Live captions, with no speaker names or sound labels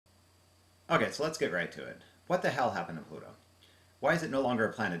Okay, so let's get right to it. What the hell happened to Pluto? Why is it no longer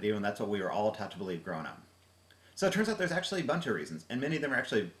a planet, even that's what we were all taught to believe growing up? So it turns out there's actually a bunch of reasons, and many of them are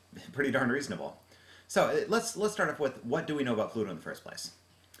actually pretty darn reasonable. So let's start off with what do we know about Pluto in the first place?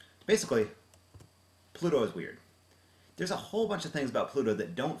 Basically, Pluto is weird. There's a whole bunch of things about Pluto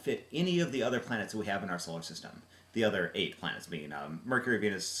that don't fit any of the other planets that we have in our solar system. The other 8 planets being Mercury,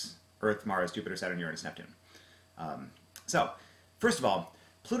 Venus, Earth, Mars, Jupiter, Saturn, Uranus, Neptune. So, first of all,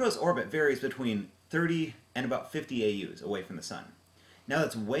 Pluto's orbit varies between 30 and about 50 AUs away from the Sun. Now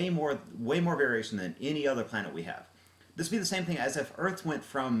that's way more variation than any other planet we have. This would be the same thing as if Earth went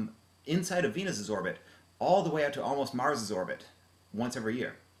from inside of Venus's orbit all the way out to almost Mars's orbit once every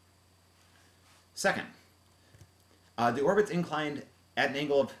year. Second, the orbit's inclined at an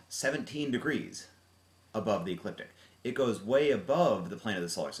angle of 17 degrees above the ecliptic. It goes way above the plane of the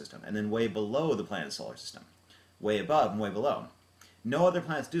solar system, and then way below the plane of the solar system. Way above and way below. No other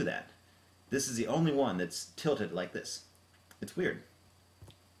planets do that. This is the only one that's tilted like this. It's weird.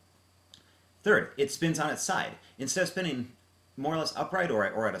 Third, it spins on its side. Instead of spinning more or less upright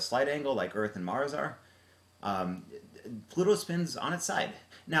or at a slight angle like Earth and Mars are, Pluto spins on its side.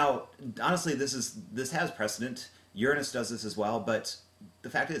 Now, honestly, this has precedent. Uranus does this as well, but the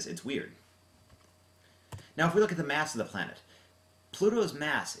fact is, it's weird. Now, if we look at the mass of the planet, Pluto's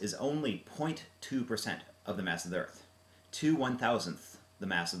mass is only 0.2% of the mass of the Earth. 1/1000th the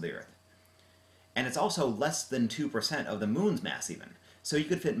mass of the Earth. And it's also less than 2% of the moon's mass even. So you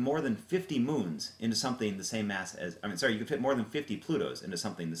could fit more than 50 moons into something the same mass as, you could fit more than 50 Plutos into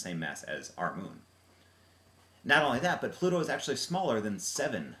something the same mass as our moon. Not only that, but Pluto is actually smaller than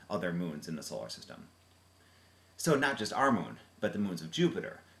 7 other moons in the solar system. So not just our moon, but the moons of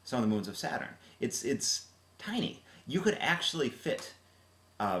Jupiter, some of the moons of Saturn. It's tiny. You could actually fit,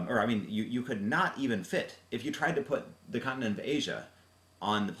 you could not even fit, if you tried to put the continent of Asia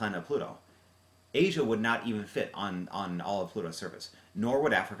on the planet of Pluto. Asia would not even fit on all of Pluto's surface. Nor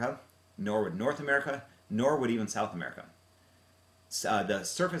would Africa, nor would North America, nor would even South America. The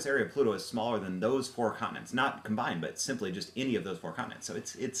surface area of Pluto is smaller than those 4 continents. Not combined, but simply just any of those 4 continents. So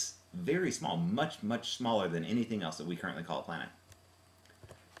it's very small, much, much smaller than anything else that we currently call a planet.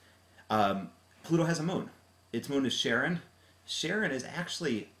 Pluto has a moon. Its moon is Charon. Charon is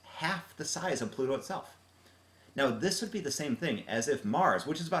actually half the size of Pluto itself. Now, this would be the same thing as if Mars,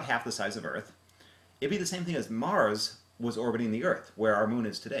 which is about half the size of Earth, it'd be the same thing as Mars was orbiting the Earth, where our moon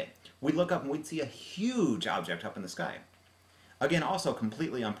is today. We'd look up and we'd see a huge object up in the sky. Again, also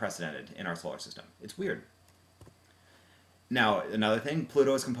completely unprecedented in our solar system. It's weird. Now, another thing,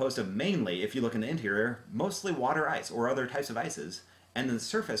 Pluto is composed of mainly, if you look in the interior, mostly water ice or other types of ices. And the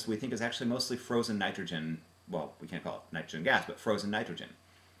surface, we think, is actually mostly frozen nitrogen. Well, we can't call it nitrogen gas, but frozen nitrogen.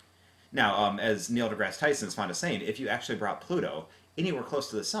 Now, as Neil deGrasse Tyson is fond of saying, if you actually brought Pluto anywhere close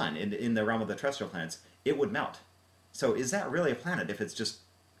to the sun, in the realm of the terrestrial planets, it would melt. So is that really a planet if it's just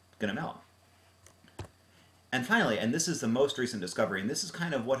going to melt? And finally, and this is the most recent discovery, and this is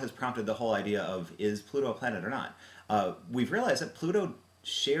kind of what has prompted the whole idea of, is Pluto a planet or not? We've realized that Pluto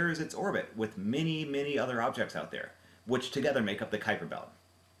shares its orbit with many, many other objects out there, which together make up the Kuiper Belt.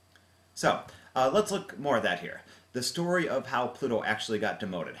 So, let's look more at that here. The story of how Pluto actually got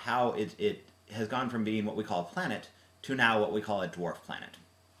demoted, how it has gone from being what we call a planet to now what we call a dwarf planet.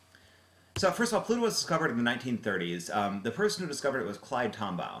 So first of all, Pluto was discovered in the 1930s. The person who discovered it was Clyde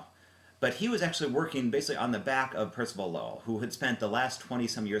Tombaugh. But he was actually working basically on the back of Percival Lowell, who had spent the last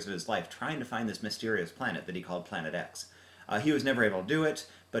 20-some years of his life trying to find this mysterious planet that he called Planet X. He was never able to do it,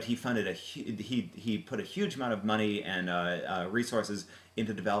 but he funded he put a huge amount of money and resources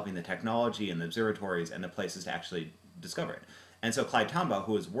into developing the technology and the observatories and the places to actually discover it. And so Clyde Tombaugh,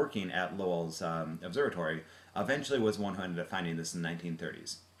 who was working at Lowell's observatory, eventually was the one who ended up finding this in the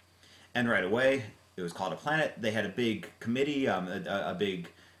 1930s. And right away, it was called a planet. They had a big committee, a big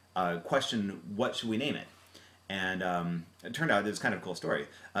question, what should we name it? And it turned out it was kind of a cool story.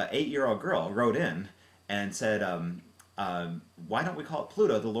 An 8-year-old girl wrote in and said, why don't we call it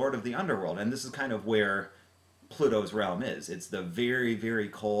Pluto, the Lord of the Underworld? And this is kind of where Pluto's realm is. It's the very, very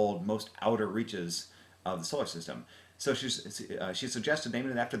cold, most outer reaches of the solar system. So she suggested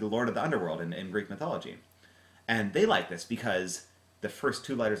naming it after the Lord of the Underworld in Greek mythology. And they like this because the first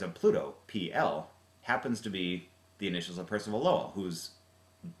 2 letters of Pluto, PL, happens to be the initials of Percival Lowell, whose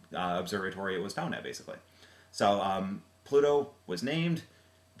observatory it was found at, basically. So Pluto was named.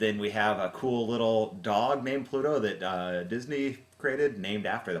 Then we have a cool little dog named Pluto that Disney created, named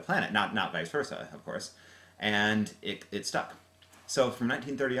after the planet, not vice versa, of course. And it stuck. So from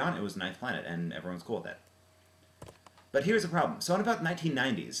 1930 on, it was the 9th planet, and everyone's cool with that. But here's the problem. So in about the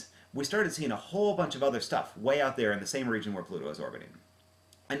 1990s, we started seeing a whole bunch of other stuff way out there in the same region where Pluto is orbiting.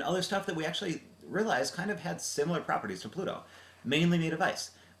 and other stuff that we actually realized kind of had similar properties to Pluto, mainly made of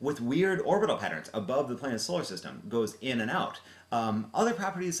ice, with weird orbital patterns above the planet's solar system, goes in and out. Other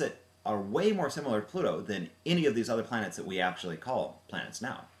properties that are way more similar to Pluto than any of these other planets that we actually call planets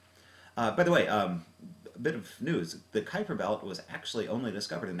now. By the way, a bit of news, the Kuiper Belt was actually only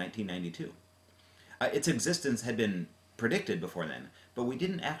discovered in 1992. Its existence had been predicted before then, but we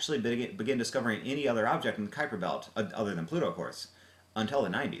didn't actually begin discovering any other object in the Kuiper Belt, other than Pluto, of course, until the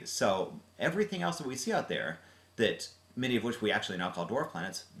 90s. So everything else that we see out there, that many of which we actually now call dwarf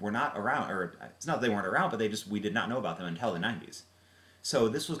planets, were not around, or it's not that they weren't around, but we did not know about them until the 90s. So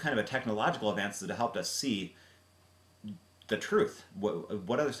this was kind of a technological advance that helped us see the truth,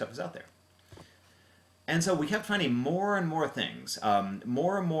 what other stuff is out there. And so we kept finding more and more things,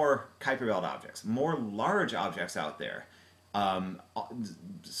 more and more Kuiper Belt objects, more large objects out there,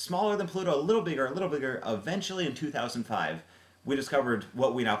 smaller than Pluto, a little bigger, a little bigger. Eventually in 2005, we discovered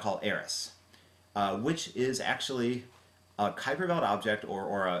what we now call Eris, which is actually a Kuiper Belt object,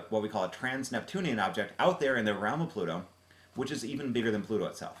 or what we call a trans-Neptunian object out there in the realm of Pluto, which is even bigger than Pluto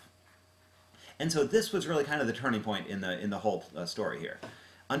itself. And so this was really kind of the turning point in the whole story here.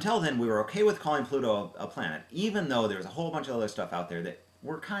 Until then, we were okay with calling Pluto a planet, even though there was a whole bunch of other stuff out there that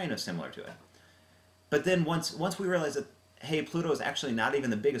were kind of similar to it. But then once we realized that, hey, Pluto is actually not even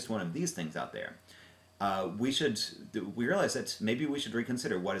the biggest one of these things out there, we realized that maybe we should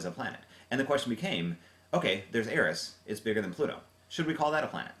reconsider what is a planet. And the question became, okay, there's Eris, it's bigger than Pluto. Should we call that a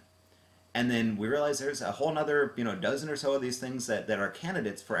planet? And then we realized there's a whole other, dozen or so of these things that are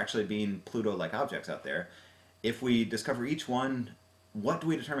candidates for actually being Pluto-like objects out there. If we discover each one, what do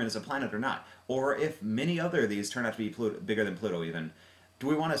we determine as a planet or not? Or if many other of these turn out to be bigger than Pluto even, do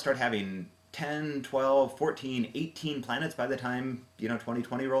we want to start having 10, 12, 14, 18 planets by the time,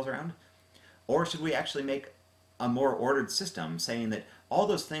 2020 rolls around? Or should we actually make a more ordered system saying that all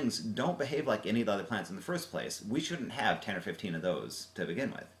those things don't behave like any of the other planets in the first place? We shouldn't have 10 or 15 of those to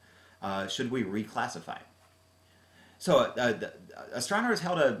begin with. Should we reclassify? So astronomers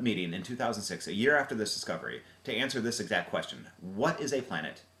held a meeting in 2006, a year after this discovery, to answer this exact question. What is a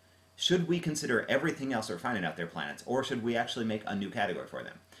planet? Should we consider everything else we're finding out there planets, or should we actually make a new category for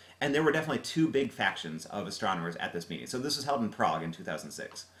them? And there were definitely two big factions of astronomers at this meeting. So this was held in Prague in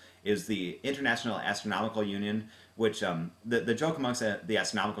 2006. Is the International Astronomical Union, which the joke amongst the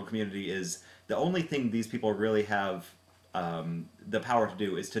astronomical community is the only thing these people really have the power to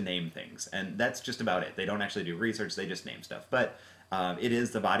do is to name things, and that's just about it. They don't actually do research, they just name stuff. But it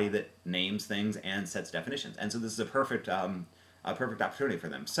is the body that names things and sets definitions, and so this is a perfect opportunity for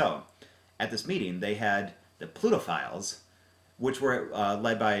them. So at this meeting, they had the Plutophiles, which were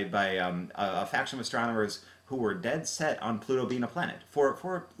led by a faction of astronomers who were dead set on Pluto being a planet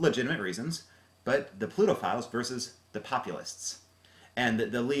for legitimate reasons, but the Plutophiles versus the Populists. And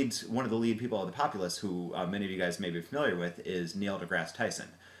one of the lead people of the Populists, who many of you guys may be familiar with, is Neil deGrasse Tyson.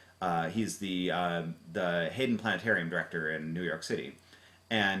 He's the Hayden Planetarium director in New York City.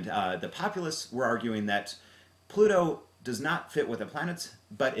 And the Populists were arguing that Pluto does not fit with the planets,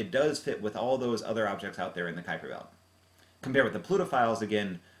 but it does fit with all those other objects out there in the Kuiper Belt. Compared with the Plutophiles,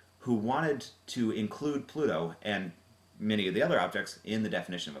 again, who wanted to include Pluto and many of the other objects in the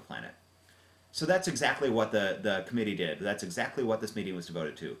definition of a planet. So that's exactly what the committee did. That's exactly what this meeting was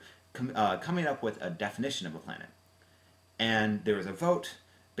devoted to, coming up with a definition of a planet. And there was a vote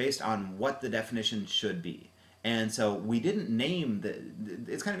based on what the definition should be. And so we didn't name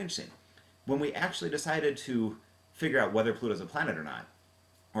it's kind of interesting. When we actually decided to figure out whether Pluto's a planet or not,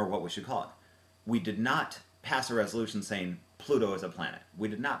 or what we should call it, we did not pass a resolution saying Pluto is a planet. We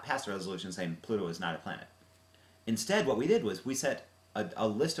did not pass a resolution saying Pluto is not a planet. Instead, what we did was we set a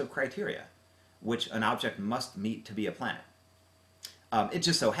list of criteria which an object must meet to be a planet. It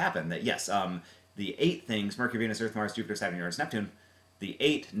just so happened that, yes, the 8 things, Mercury, Venus, Earth, Mars, Jupiter, Saturn, Uranus, Neptune, the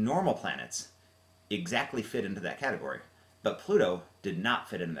 8 normal planets exactly fit into that category. But Pluto did not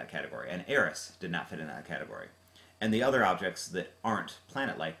fit into that category, and Eris did not fit in that category. And the other objects that aren't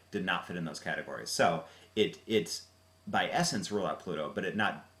planet-like did not fit in those categories. So it's by essence rule out Pluto, but it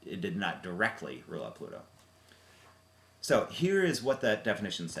did not directly rule out Pluto. So here is what that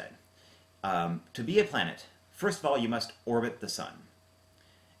definition said. To be a planet, first of all, you must orbit the sun.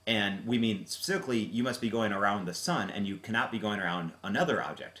 And we mean specifically you must be going around the sun, and you cannot be going around another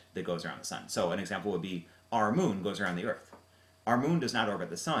object that goes around the sun. So an example would be our moon goes around the Earth. Our moon does not orbit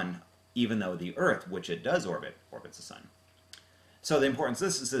the sun, even though the Earth, which it does orbit, orbits the sun. So the importance of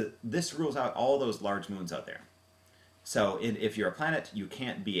this is that this rules out all those large moons out there. So if you're a planet, you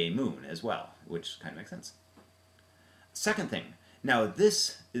can't be a moon as well, which kind of makes sense. Second thing, now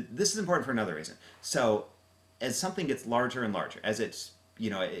this is important for another reason. So as something gets larger and larger, as it's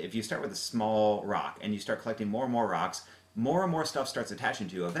if you start with a small rock and you start collecting more and more rocks, more and more stuff starts attaching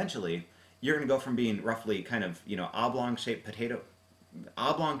to you. Eventually, you're going to go from being roughly kind of, oblong-shaped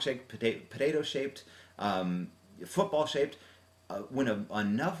potato-shaped, football-shaped. When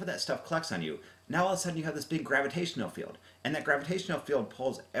enough of that stuff collects on you, now all of a sudden you have this big gravitational field. And that gravitational field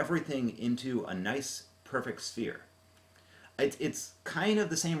pulls everything into a nice, perfect sphere. It's kind of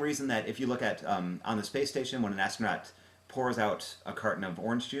the same reason that if you look at on the space station when an astronaut pours out a carton of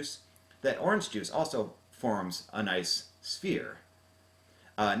orange juice, that orange juice also forms a nice sphere.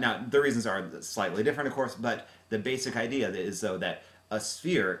 Now, the reasons are slightly different, of course, but the basic idea is, though, that a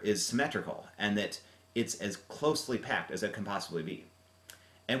sphere is symmetrical and that it's as closely packed as it can possibly be.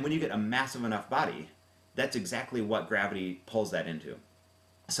 And when you get a massive enough body, that's exactly what gravity pulls that into.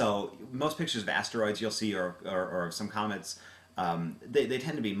 So most pictures of asteroids you'll see, or some comets, they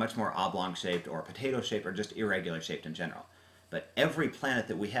tend to be much more oblong-shaped or potato-shaped or just irregular shaped in general. But every planet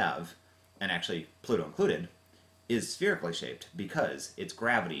that we have, and actually Pluto included, is spherically shaped because its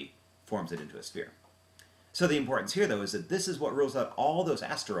gravity forms it into a sphere. So the importance here, though, is that this is what rules out all those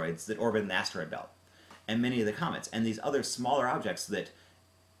asteroids that orbit in the asteroid belt, and many of the comets, and these other smaller objects that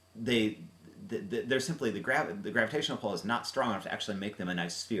they're simply, the gravitational pull is not strong enough to actually make them a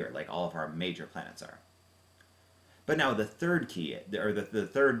nice sphere like all of our major planets are. But now the third key, or the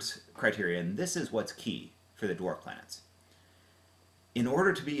third criteria, and this is what's key for the dwarf planets. In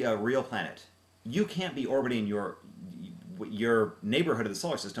order to be a real planet, you can't be orbiting your neighborhood of the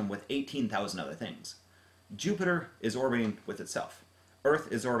solar system with 18,000 other things. Jupiter is orbiting with itself. Earth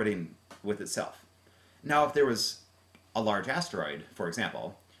is orbiting with itself. Now, if there was a large asteroid, for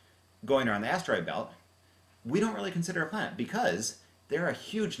example, going around the asteroid belt, we don't really consider a planet because there are a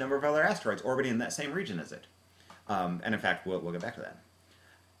huge number of other asteroids orbiting in that same region as it. And in fact, we'll get back to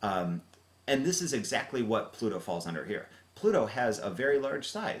that. And this is exactly what Pluto falls under here. Pluto has a very large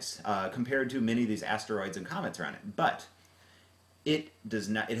size compared to many of these asteroids and comets around it, but it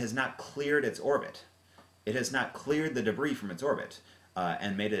has not cleared its orbit. It has not cleared the debris from its orbit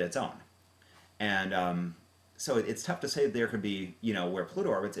and made it its own. And so it's tough to say there could be, where Pluto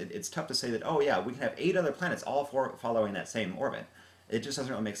orbits, it's tough to say that, oh yeah, we can have 8 other planets all following that same orbit. It just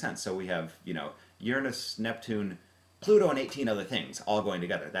doesn't really make sense. So we have, Uranus, Neptune, Pluto, and 18 other things all going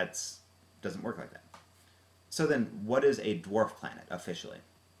together. That doesn't work like that. So then, what is a dwarf planet officially?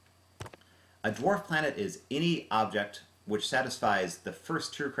 A dwarf planet is any object which satisfies the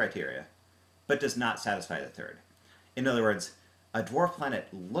first 2 criteria, but does not satisfy the third. In other words, a dwarf planet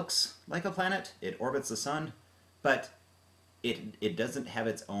looks like a planet, it orbits the sun, but it doesn't have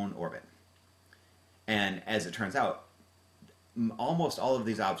its own orbit. And as it turns out, almost all of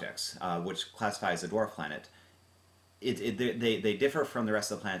these objects, which classify as a dwarf planet, they differ from the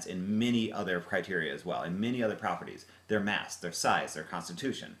rest of the planets in many other criteria as well, in many other properties. Their mass, their size, their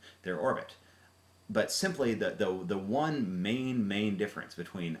constitution, their orbit. But simply the one main difference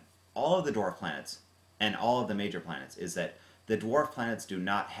between all of the dwarf planets and all of the major planets is that the dwarf planets do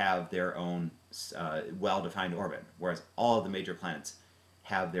not have their own well-defined orbit, whereas all of the major planets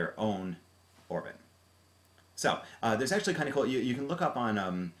have their own orbit. So there's actually kind of cool, you can look up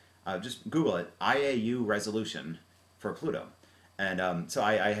on, just Google it, IAU resolution for Pluto. And so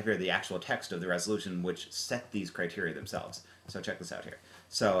I have here the actual text of the resolution which set these criteria themselves. So check this out here.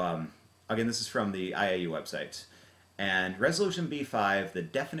 So again, this is from the IAU website. And resolution B5, the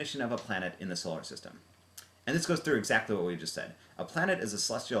definition of a planet in the solar system. And this goes through exactly what we just said. A planet is a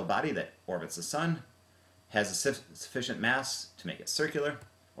celestial body that orbits the sun, has a sufficient mass to make it circular,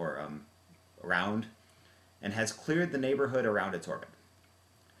 or round, and has cleared the neighborhood around its orbit.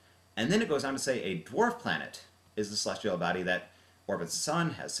 And then it goes on to say a dwarf planet is a celestial body that orbits the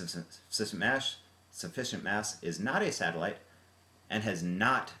sun, has sufficient mass, is not a satellite, and has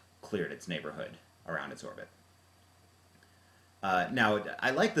not cleared its neighborhood around its orbit. Now,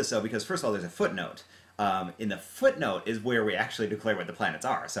 I like this, though, because first of all, there's a footnote. In the footnote is where we actually declare what the planets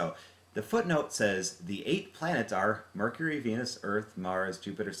are. So the footnote says the 8 planets are Mercury, Venus, Earth, Mars,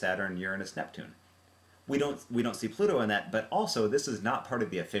 Jupiter, Saturn, Uranus, Neptune. We don't see Pluto in that, but also this is not part of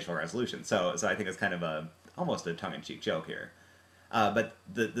the official resolution. So I think it's kind of almost a tongue-in-cheek joke here. But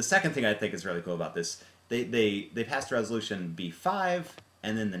the second thing I think is really cool about this, they passed resolution B5,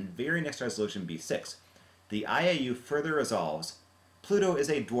 and then the very next resolution B6. The IAU further resolves Pluto is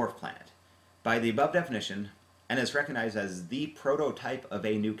a dwarf planet by the above definition and is recognized as the prototype of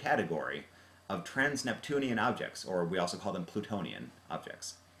a new category of trans-Neptunian objects, or we also call them Plutonian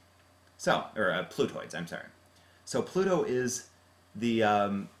objects. So, or Plutoids, I'm sorry. So Pluto is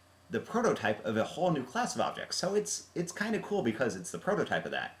the prototype of a whole new class of objects. So it's kind of cool because it's the prototype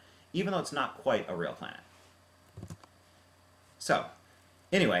of that, even though it's not quite a real planet. So,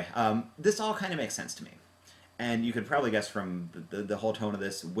 Anyway, this all kind of makes sense to me. And you could probably guess from the whole tone of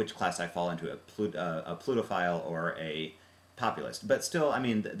this which class I fall into, a Plutophile or a populist. But still, I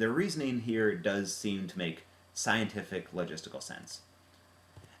mean, the reasoning here does seem to make scientific, logistical sense.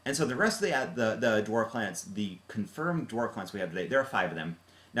 And so the rest of the dwarf planets, the confirmed dwarf planets we have today, there are 5 of them.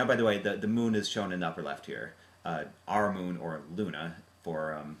 Now, by the way, the moon is shown in the upper left here. Our moon, or Luna,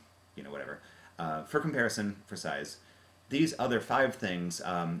 for, whatever. For comparison, for size, these other 5 things,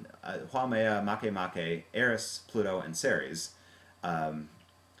 Haumea, Makemake, Eris, Pluto, and Ceres,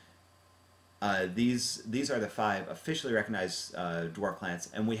 these are the 5 officially recognized dwarf planets,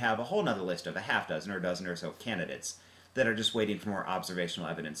 and we have a whole other list of a half dozen or a dozen or so candidates that are just waiting for more observational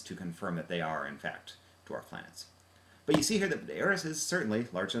evidence to confirm that they are, in fact, dwarf planets. But you see here that Eris is certainly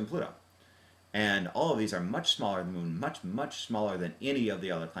larger than Pluto. And all of these are much smaller than the moon, much, much smaller than any of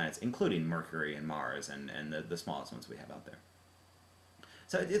the other planets, including Mercury and Mars and the smallest ones we have out there.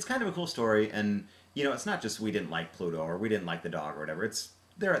 So it's kind of a cool story, and, it's not just we didn't like Pluto or we didn't like the dog or whatever.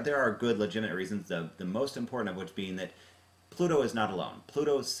 There are good, legitimate reasons, the most important of which being that Pluto is not alone.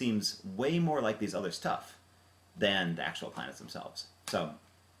 Pluto seems way more like these other stuff than the actual planets themselves. So,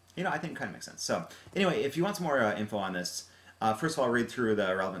 I think it kind of makes sense. So, anyway, if you want some more info on this, first of all, read through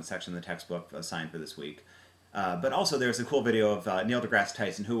the relevant section of the textbook assigned for this week. But also, there's a cool video of Neil deGrasse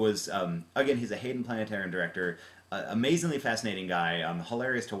Tyson, who was, again, he's a Hayden Planetarium director, amazingly fascinating guy,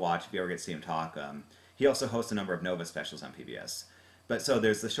 hilarious to watch if you ever get to see him talk. He also hosts a number of Nova specials on PBS. But so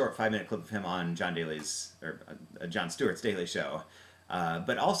there's the short 5-minute clip of him on Jon Stewart's Daily Show.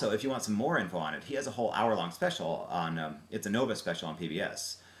 But also, if you want some more info on it, he has a whole hour-long special on, it's a Nova special on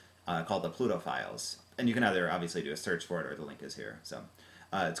PBS called The Pluto Files. And you can either obviously do a search for it or the link is here. So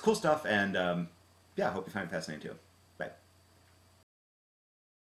it's cool stuff, and yeah, I hope you find it fascinating too.